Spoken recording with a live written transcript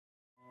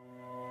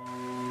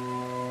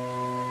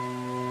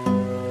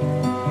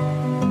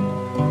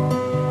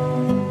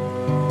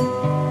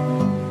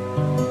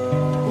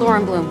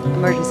Lauren Bloom,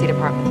 emergency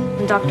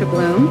department. Dr.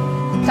 Bloom?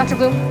 Dr.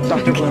 Bloom?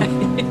 Dr.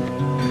 Bloom.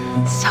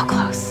 So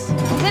close.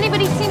 Has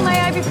anybody seen my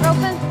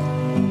ibuprofen?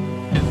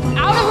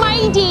 Out of my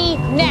ED,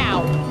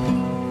 now!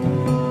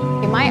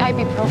 My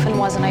ibuprofen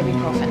wasn't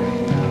ibuprofen.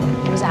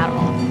 It was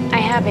Adderall. I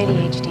have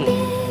ADHD.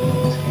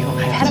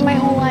 I've had it my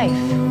whole life.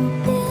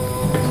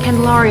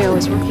 Candelario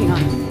is working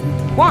on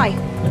it. Why?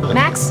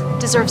 Max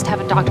deserves to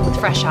have a doctor with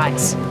fresh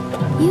eyes.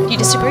 Do you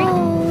disagree?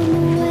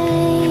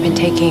 I've been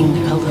taking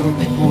a little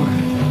bit more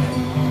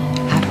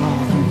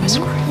Adderall than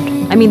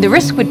prescribed. I mean, the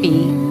risk would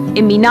be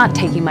in me not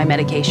taking my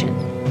medication.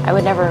 I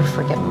would never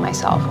forgive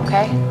myself,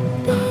 okay?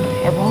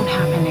 It won't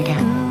happen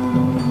again.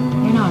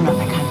 You know I'm not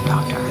that kind of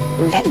doctor.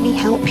 Let me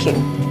help you.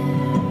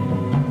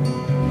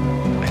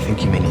 I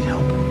think you may need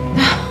help.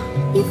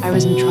 I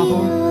was in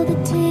trouble,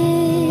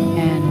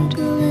 and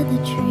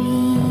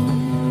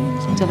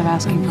instead of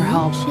asking for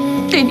help,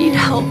 they need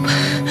help.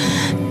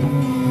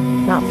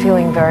 Not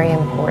feeling very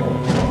important.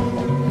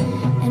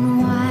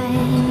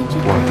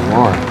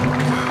 Lauren.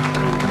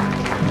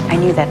 I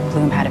knew that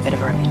Bloom had a bit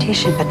of a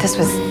reputation, but this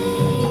was...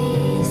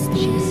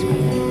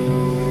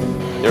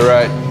 You're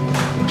right.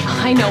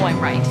 I know I'm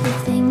right.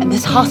 And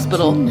this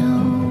hospital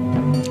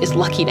is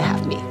lucky to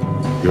have me.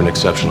 You're an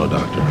exceptional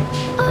doctor.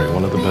 Right,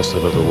 one of the best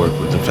I've ever worked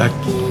with. In fact,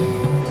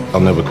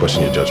 I'll never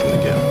question your judgment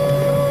again.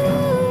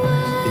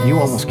 And you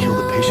almost killed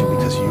a patient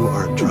because you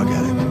are a drug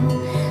addict.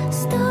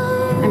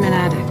 I'm an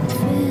addict.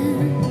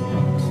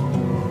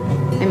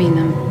 I mean,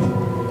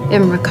 I'm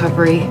in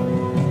recovery.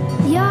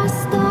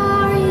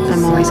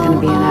 I'm always going to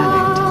be an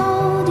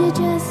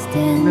addict.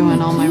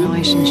 Ruin all my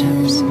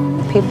relationships.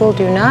 People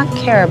do not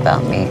care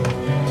about me.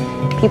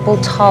 People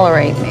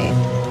tolerate me.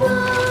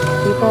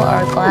 People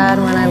are glad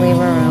when I leave a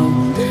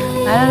room.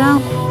 I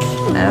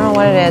don't know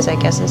what it is. I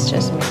guess it's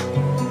just me.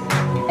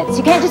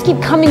 You can't just keep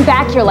coming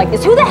back here like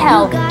this. Who the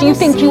hell do you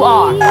think you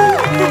are?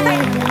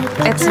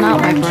 It's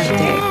not my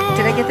birthday.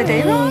 Did I get the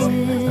day wrong?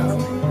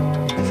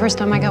 The first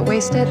time I got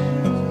wasted,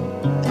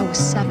 I was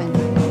 7.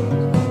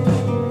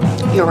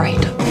 You're right.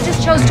 You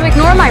just chose to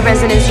ignore my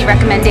residency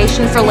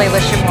recommendation for Leyla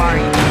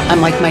Shimwari.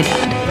 I'm like my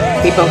dad.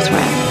 We both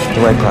ran.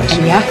 The right price.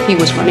 And yeah, he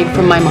was running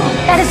from my mom.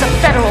 That is a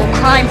federal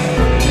crime.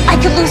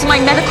 I could lose my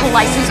medical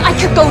license. I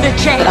could go to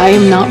jail. But I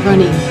am not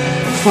running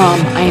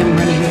from, I am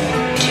running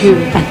to.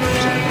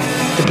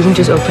 The dean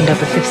just opened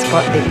up a 5th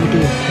spot at the ED.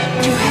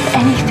 Do you have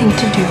anything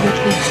to do with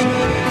this?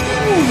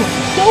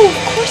 No, of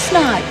course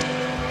not.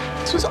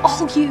 This was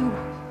all you.